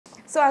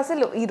So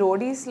అసలు ఈ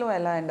రోడీస్లో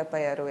ఎలా ఎండప్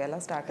అయ్యారు, ఎలా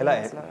స్టార్ట్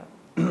అయ్యారు?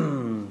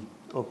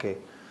 ఓకే,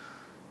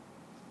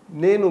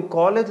 నేను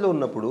కాలేజ్లో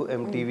ఉన్నప్పుడు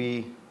ఎంటీవీ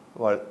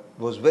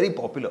వాజ్ వెరీ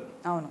పాపులర్.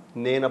 అవును,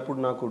 నేను అప్పుడు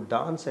నాకు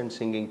డాన్స్ అండ్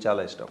సింగింగ్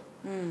చాలా ఇష్టం.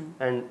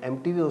 అండ్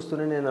ఎంటీవీ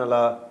వస్తూనే నేను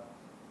అలా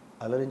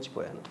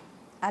అలరించిపోయాను.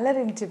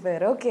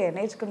 అలరించిపోయారు, ఓకే,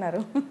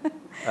 నేర్చుకున్నారు.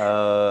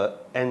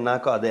 అండ్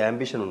నాకు అదే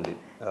అంబిషన్ ఉంది,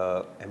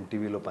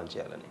 ఎంటీవీలో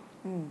పనిచేయాలని.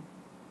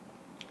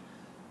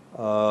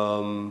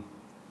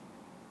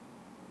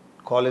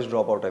 కాలేజ్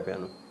డ్రాప్ అవుట్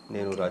అయిపోయాను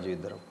నేను, రాజు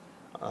ఇద్దరం.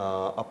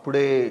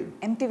 అప్పుడే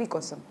ఎంటీవీ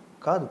కోసం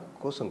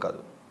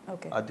కాదు,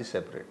 అది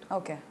సెపరేట్.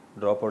 ఓకే,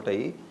 డ్రాప్ అవుట్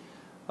అయ్యి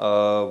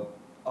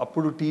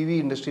అప్పుడు టీవీ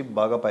ఇండస్ట్రీ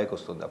బాగా పైకి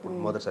వస్తుంది. అప్పుడు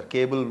మొదటిసారి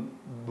కేబుల్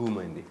బూమ్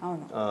అయింది.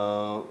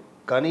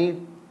 కానీ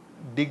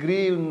degree,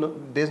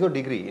 there is no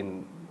degree in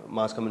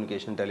mass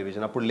communication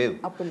television అప్పుడు లేదు.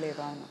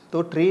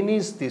 సో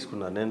ట్రైనీస్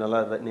తీసుకున్నాను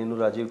నేను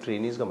రాజీవ్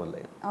ట్రైనీస్గా మళ్ళీ.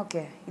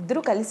 ఓకే,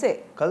 ఇద్దరు కలిసే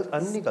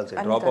అన్ని కలిసి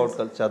డ్రాప్ అవుట్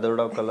కలిసి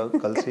చదవడం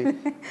కలిసి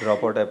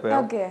డ్రాప్ అవుట్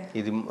అయిపోయాం.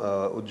 ఇది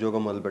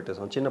ఉద్యోగం మొదలు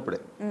పెట్టేసాం చిన్నప్పుడే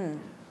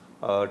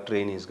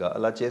ట్రైనీస్గా.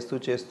 అలా చేస్తూ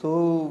చేస్తూ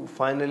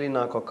ఫైనలీ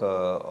నాకు ఒక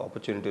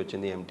ఆపర్చునిటీ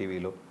వచ్చింది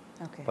ఎంటీవీలో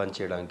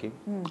పనిచేయడానికి.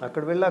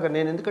 అక్కడ వెళ్ళాక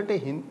నేను, ఎందుకంటే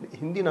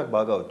హిందీ నాకు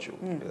బాగా వచ్చు,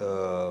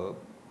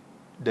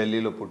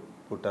 ఢిల్లీలో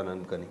పుట్టాను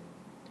అందుకని.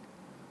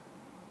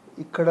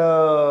 ఇక్కడ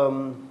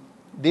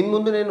దీని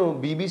ముందు నేను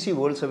బీబీసీ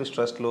వరల్డ్ సర్వీస్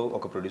ట్రస్ట్లో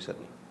ఒక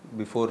ప్రొడ్యూసర్ని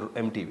బిఫోర్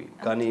ఎంటీవీ.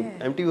 కానీ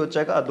ఎంటీవీ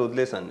వచ్చాక అది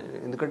వదిలేసాను నేను,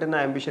 ఎందుకంటే నా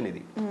అంబిషన్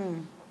ఇది.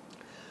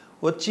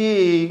 వచ్చి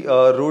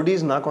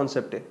రోడీస్ నా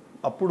కాన్సెప్టే.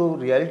 అప్పుడు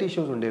రియాలిటీ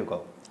షోస్ ఉండేవి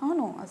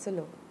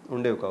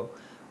కావు.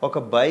 ఒక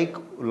బైక్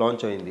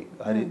లాంచ్ అయింది,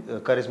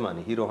 కరిజ్మా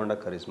అని, హీరో హోండా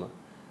కరిజ్మా.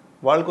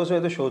 వాళ్ళ కోసం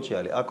ఏదో షో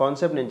చేయాలి, ఆ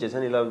కాన్సెప్ట్ నేను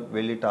చేశాను. ఇలా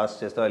వెళ్ళి టాస్క్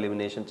చేస్తాం,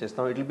 ఎలిమినేషన్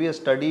చేస్తాం, it will be a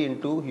study in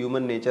to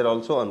human nature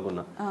also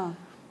అనుకున్నా.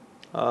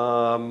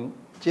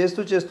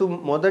 చేస్తూ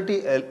మొదటి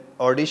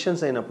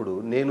ఆడిషన్స్ అయినప్పుడు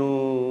నేను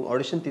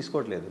ఆడిషన్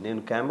తీసుకోవట్లేదు, నేను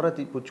కెమెరా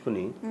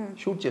పుచ్చుకుని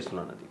షూట్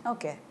చేస్తున్నాను. అది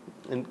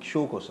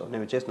షో కోసం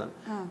నేను చేస్తున్నాను.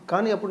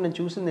 కానీ అప్పుడు నేను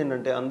చూసింది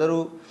ఏంటంటే, అందరూ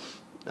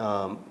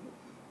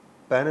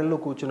ప్యానెల్లో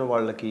కూర్చున్న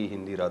వాళ్ళకి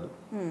హిందీ రాదు,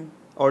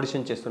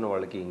 ఆడిషన్ చేస్తున్న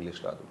వాళ్ళకి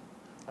ఇంగ్లీష్ రాదు.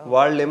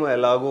 వాళ్ళేమో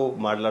ఎలాగో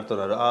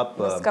మాట్లాడుతున్నారు,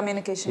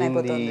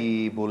 హిందీ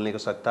బోల్నే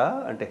కో సక్తా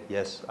అంటే,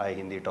 yes I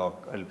Hindi talk.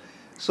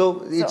 So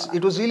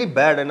it was really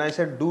bad. And I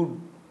said, Dude,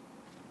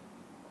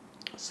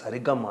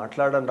 సరిగ్గా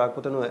మాట్లాడడం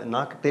రాకపోతే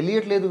నాకు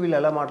తెలియట్లేదు వీళ్ళు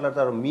ఎలా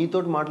మాట్లాడతారు. మీతో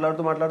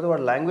మాట్లాడుతూ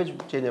వాళ్ళ లాంగ్వేజ్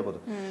చేంజ్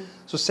అయిపోతుంది.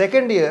 సో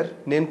సెకండ్ ఇయర్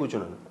నేను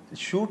కూర్చున్నాను,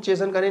 షూట్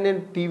చేశాను, కానీ నేను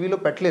టీవీలో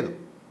పెట్టలేదు.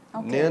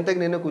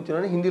 నేనే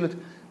కూర్చున్నాను హిందీలో.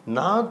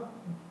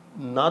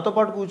 నాతో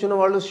పాటు కూర్చున్న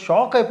వాళ్ళు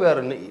షాక్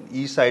అయిపోయారు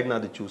ఈ సైడ్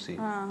నాది చూసి.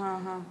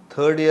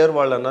 థర్డ్ ఇయర్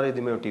వాళ్ళు అన్నారు,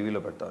 ఇది మేము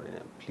టీవీలో పెడతాం.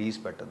 నేను, ప్లీజ్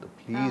పెట్టద్దు,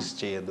 ప్లీజ్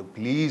చేయొద్దు,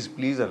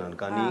 ప్లీజ్ అన్నాను.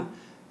 కానీ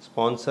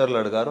స్పాన్సర్లు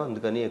అడిగారు,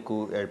 అందుకని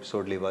ఎక్కువ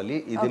ఎపిసోడ్లు ఇవ్వాలి,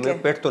 ఇది మేము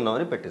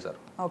పెడుతున్నామని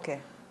పెట్టేశారు.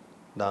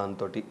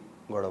 దాంతో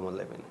గొడవ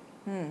మొదలైపోయింది.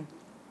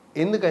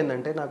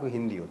 ఎందుకైందంటే నాకు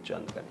హిందీ వచ్చు,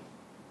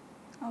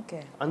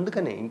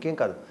 అందుకనే, ఇంకేం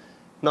కాదు.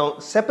 నా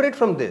సెపరేట్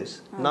ఫ్రమ్ దిస్,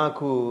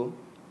 నాకు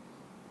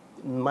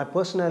my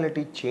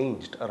personality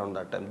changed around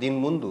that time. దీని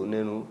ముందు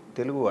నేను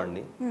తెలుగు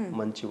వాడిని,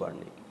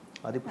 మంచివాడిని,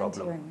 అది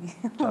ప్రాబ్లం,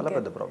 చాలా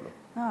పెద్ద ప్రాబ్లం.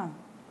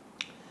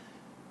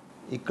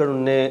 ఇక్కడ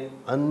ఉండే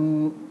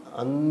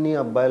అన్ని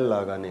అబ్బాయిల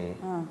లాగానే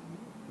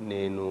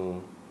నేను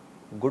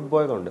గుడ్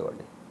బాయ్గా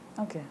ఉండేవాడిని.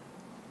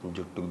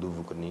 జుట్టుకు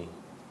దువ్వుకుని,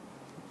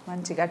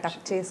 మంచిగా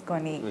టక్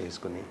చేసుకొని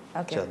వేసుకుని,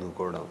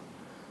 చదువుకోవడం,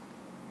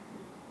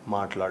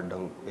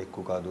 మాట్లాడడం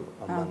ఎక్కువ కాదు,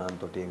 అమ్మ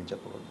నాన్నతో ఏమి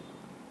చెప్పకూడదు,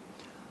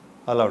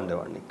 అలా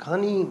ఉండేవాడిని.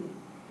 కానీ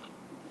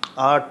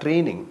ఆ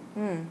ట్రైనింగ్,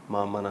 మా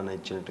అమ్మ నాన్న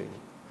ఇచ్చిన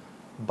ట్రైనింగ్,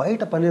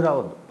 బయట పనికి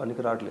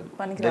రావట్లేదు.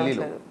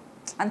 ఢిల్లీలో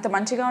అంత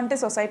మంచిగా ఉంటే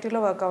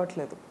సొసైటీలో వర్క్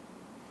అవ్వట్లేదు.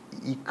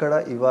 ఇక్కడ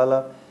ఇవాళ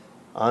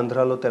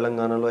ఆంధ్రాలో,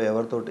 తెలంగాణలో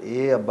ఎవరితో, ఏ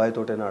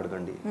అబ్బాయితోటైనా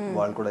అడగండి,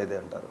 వాళ్ళు కూడా ఇదే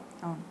అంటారు.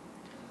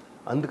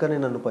 అందుకనే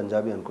నన్ను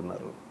పంజాబీ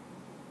అనుకున్నారు.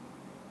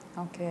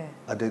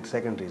 అదే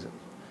సెకండ్ రీజన్.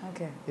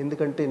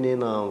 ఎందుకంటే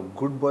నేను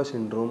గుడ్ బాయ్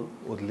సిండ్రోమ్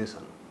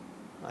వదిలేసాను.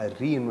 I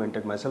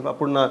reinvented my self.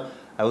 అప్పుడు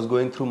I was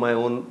going through my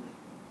own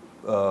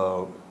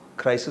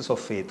crisis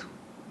of faith.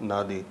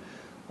 నాది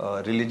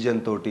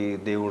రిలీజియన్ తోటి,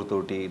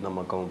 దేవుడితోటి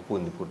నమ్మకం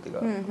పోయింది పూర్తిగా.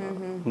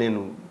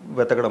 నేను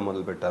వెతకడం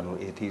మొదలుపెట్టాను,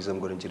 ఏథియిజం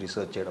గురించి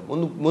రీసెర్చ్ చేయడం.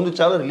 ముందు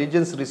చాలా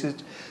రిలీజియన్స్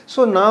రీసెర్చ్. సో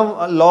నా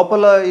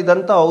లోపల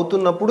ఇదంతా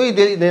అవుతున్నప్పుడు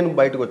నేను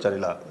బయటకు వచ్చాను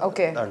ఇలా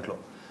దాంట్లో.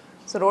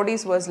 So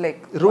Roadies was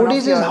like...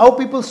 Roadies is how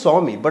people saw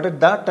me. But at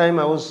that time,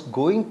 I was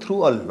going through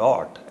a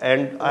lot.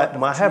 And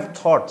I have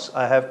thoughts,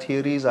 I have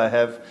theories,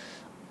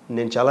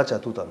 నేను చాలా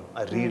చదువుతాను.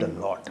 I read a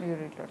lot.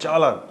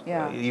 చాలా.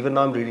 Even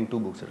now I'm reading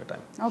 2 books at a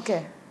time.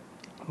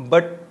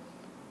 But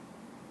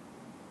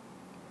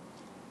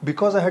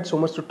because I had so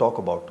much to talk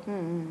about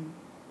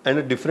and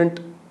a different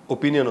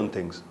opinion on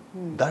things,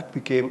 that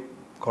became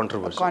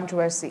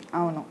controversy.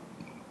 అవును.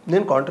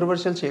 నేను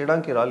controversial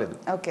చేయడానికి రాలేదు.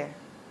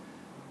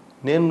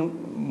 నేను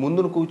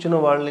ముందు కూర్చున్న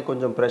వాళ్ళని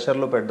కొంచెం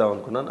ప్రెషర్లో పెడదాం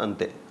అనుకున్నాను,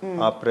 అంతే.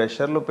 ఆ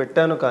ప్రెషర్లో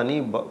పెట్టాను. కానీ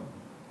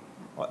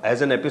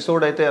యాజ్ అన్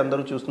ఎపిసోడ్ అయితే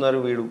అందరూ చూస్తున్నారు,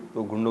 వీడు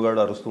గుండుగాడు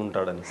అరుస్తూ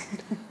ఉంటాడని.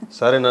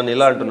 సరే నన్ను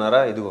ఇలా అంటున్నారా,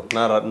 ఇదిగో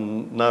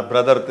నా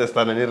బ్రదర్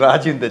తెస్తానని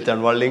రాజీని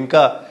తెచ్చాను. వాళ్ళు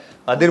ఇంకా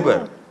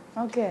అదిరిపోయారు.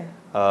 ఓకే.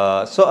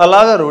 సో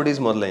అలాగా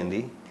రోడీస్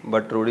మొదలైంది.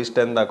 బట్ రోడీస్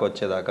 10 దాకా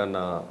వచ్చేదాకా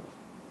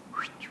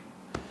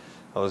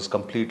I was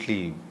completely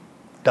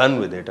done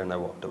with it and I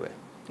walked అవే.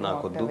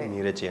 నాకొద్దు,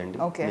 మీరే చేయండి,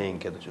 నేను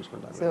ఇంకేదో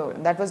చూసుకుంటాను. So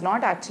that was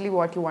not actually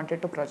what you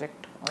wanted to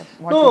project?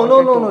 No,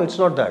 it's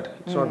not that.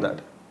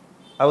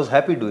 I was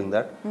happy doing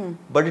that,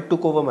 but it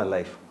took over my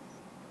life.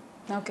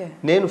 Okay.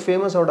 నేను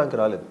famous అవడానికి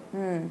రాలేదు,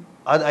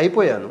 అది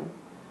అయిపోయాను.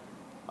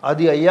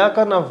 అది అయ్యాక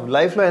నా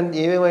లైఫ్లో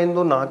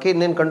ఏమేమైందో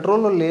నేను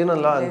కంట్రోల్లో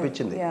లేనలా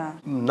అనిపించింది.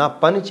 నా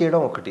పని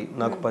చేయడం ఒకటి,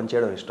 నాకు పని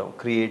చేయడం ఇష్టం.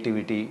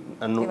 క్రియేటివిటీ,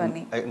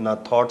 నా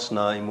థాట్స్,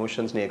 నా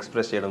ఎమోషన్స్ని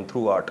ఎక్స్ప్రెస్ చేయడం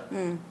త్రూ ఆర్ట్,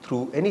 త్రూ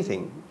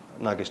ఎనీథింగ్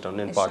నాకు ఇష్టం.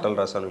 నేను పాటలు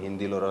రాశాను,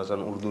 హిందీలో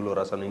రాశాను, ఉర్దూలో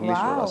రాశాను,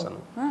 ఇంగ్లీష్లో రాశాను,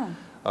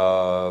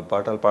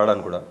 పాటలు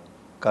పాడాను కూడా.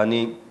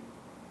 కానీ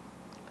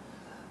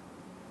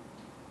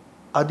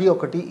అది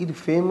ఒకటి, ఇది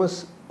ఫేమస్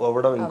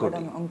అవ్వడం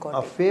ఇంకోటి. ఆ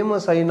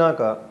ఫేమస్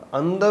అయినాక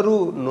అందరూ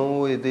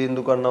నువ్వు ఇది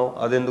ఎందుకు అన్నావు,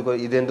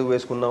 ఇది ఎందుకు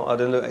వేసుకున్నావు,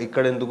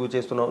 ఇక్కడ ఎందుకు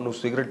చేస్తున్నావు, నువ్వు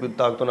సిగరెట్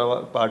తాగుతున్నావా,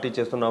 పార్టీ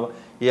చేస్తున్నావా,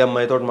 ఏ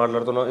అమ్మాయితో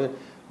మాట్లాడుతున్నావు,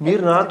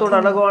 మీరు నాతో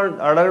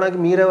అడగడానికి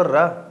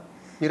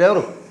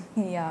మీరెవరు,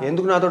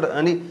 ఎందుకు నాతో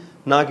అని,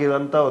 నాకు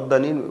ఇదంతా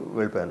వద్దని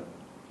వెళ్ళిపోయాను.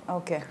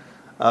 Okay.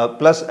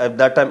 Plus at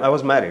that time I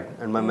was married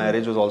and my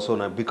marriage was also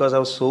not, because I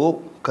was so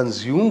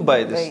consumed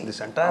by this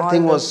entire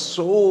thing was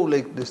so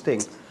like this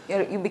thing.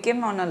 You became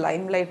on a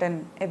limelight and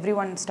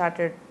everyone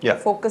started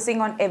focusing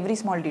on every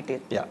small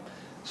detail. Yeah.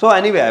 So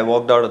anyway, I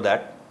walked out of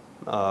that.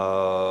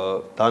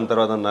 దాని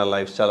తర్వాత నా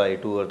life చాలా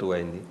ఇటు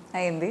అయింది.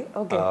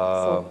 Okay.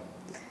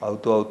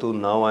 అవుతూ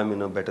now I'm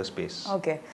in a better space. Okay.